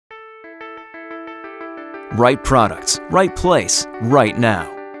Right products, right place, right now.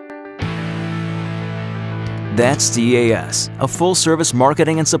 That's DAS, a full-service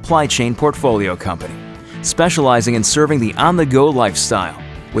marketing and supply chain portfolio company, specializing in serving the on-the-go lifestyle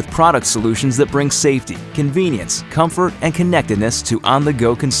with product solutions that bring safety, convenience, comfort, and connectedness to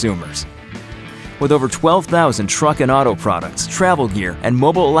on-the-go consumers. With over 12,000 truck and auto products, travel gear, and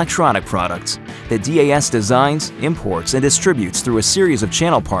mobile electronic products that DAS designs, imports, and distributes through a series of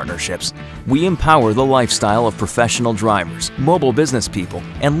channel partnerships, we empower the lifestyle of professional drivers, mobile business people,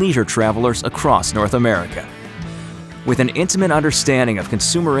 and leisure travelers across North America. With an intimate understanding of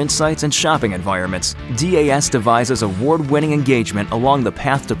consumer insights and shopping environments, DAS devises award-winning engagement along the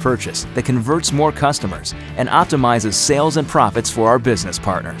path to purchase that converts more customers and optimizes sales and profits for our business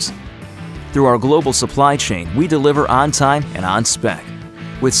partners. Through our global supply chain, we deliver on time and on spec.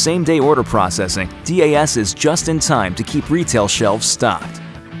 With same-day order processing, DAS is just in time to keep retail shelves stocked.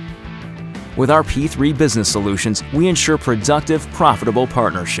 With our P3 Business Solutions, we ensure productive, profitable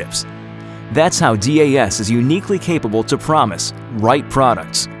partnerships. That's how DAS is uniquely capable to promise right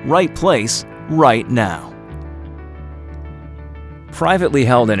products, right place, right now. Privately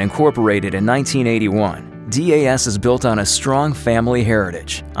held and incorporated in 1981, DAS is built on a strong family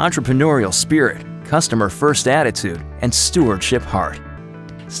heritage, entrepreneurial spirit, customer-first attitude, and stewardship heart.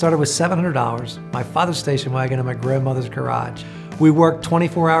 Started with $700, my father's station wagon, and my grandmother's garage. We worked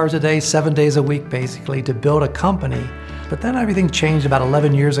 24 hours a day, 7 days a week, basically, to build a company. But then everything changed about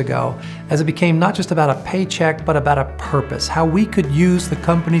 11 years ago as it became not just about a paycheck, but about a purpose, how we could use the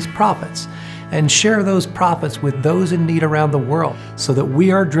company's profits and share those profits with those in need around the world so that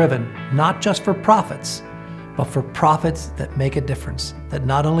we are driven not just for profits, but for profits that make a difference, that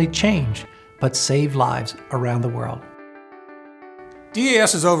not only change, but save lives around the world.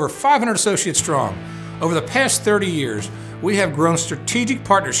 DAS is over 500 associates strong. Over the past 30 years, we have grown strategic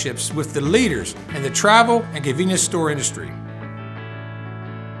partnerships with the leaders in the travel and convenience store industry.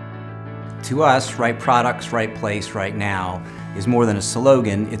 To us, right products, right place, right now is more than a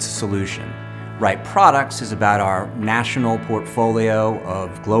slogan, it's a solution. Right Products is about our national portfolio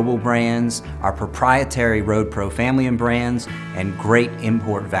of global brands, our proprietary RoadPro family of brands, and great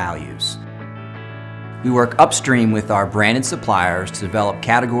import values. We work upstream with our branded suppliers to develop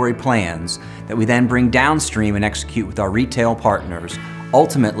category plans that we then bring downstream and execute with our retail partners,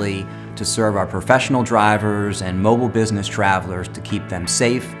 ultimately to serve our professional drivers and mobile business travelers to keep them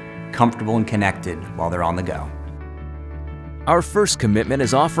safe, comfortable, and connected while they're on the go. Our first commitment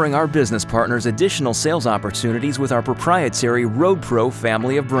is offering our business partners additional sales opportunities with our proprietary RoadPro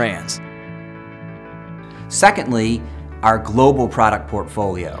family of brands. Secondly, our global product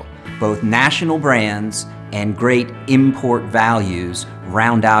portfolio. Both national brands and great import values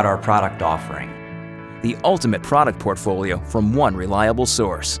round out our product offering. The ultimate product portfolio from one reliable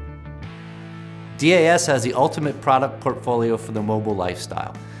source. DAS has the ultimate product portfolio for the mobile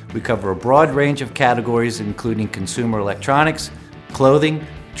lifestyle. We cover a broad range of categories including consumer electronics, clothing,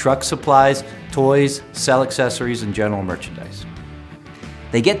 truck supplies, toys, cell accessories, and general merchandise.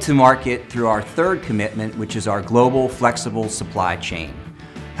 They get to market through our third commitment, which is our global flexible supply chain,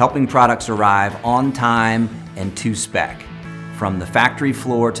 helping products arrive on time and to spec, from the factory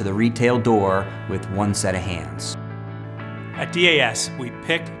floor to the retail door with one set of hands. At DAS, we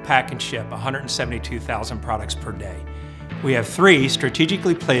pick, pack, and ship 172,000 products per day. We have 3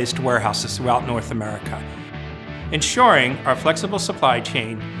 strategically placed warehouses throughout North America, ensuring our flexible supply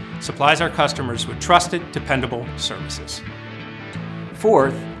chain supplies our customers with trusted, dependable services.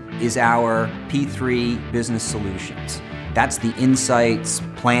 Fourth is our P3 Business Solutions. That's the insights,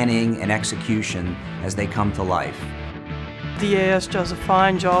 planning, and execution as they come to life. DAS does a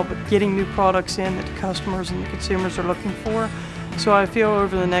fine job with getting new products in that the customers and the consumers are looking for. So I feel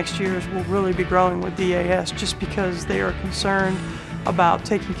over the next years we'll really be growing with DAS just because they are concerned about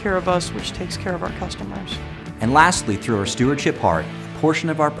taking care of us, which takes care of our customers. And lastly, through our stewardship heart, a portion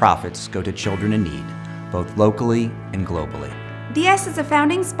of our profits go to children in need, both locally and globally. DAS is a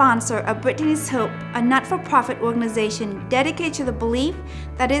founding sponsor of Brittany's Hope, a not-for-profit organization dedicated to the belief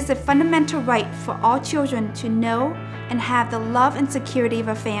that it is a fundamental right for all children to know and have the love and security of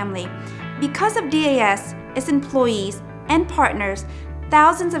a family. Because of DAS, its employees, and partners,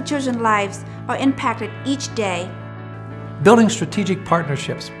 thousands of children's lives are impacted each day. Building strategic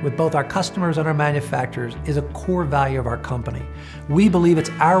partnerships with both our customers and our manufacturers is a core value of our company. We believe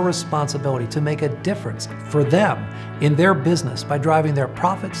it's our responsibility to make a difference for them in their business by driving their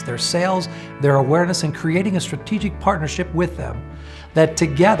profits, their sales, their awareness, and creating a strategic partnership with them. That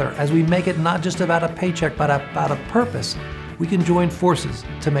together, as we make it not just about a paycheck, but about a purpose, we can join forces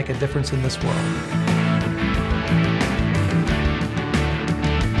to make a difference in this world.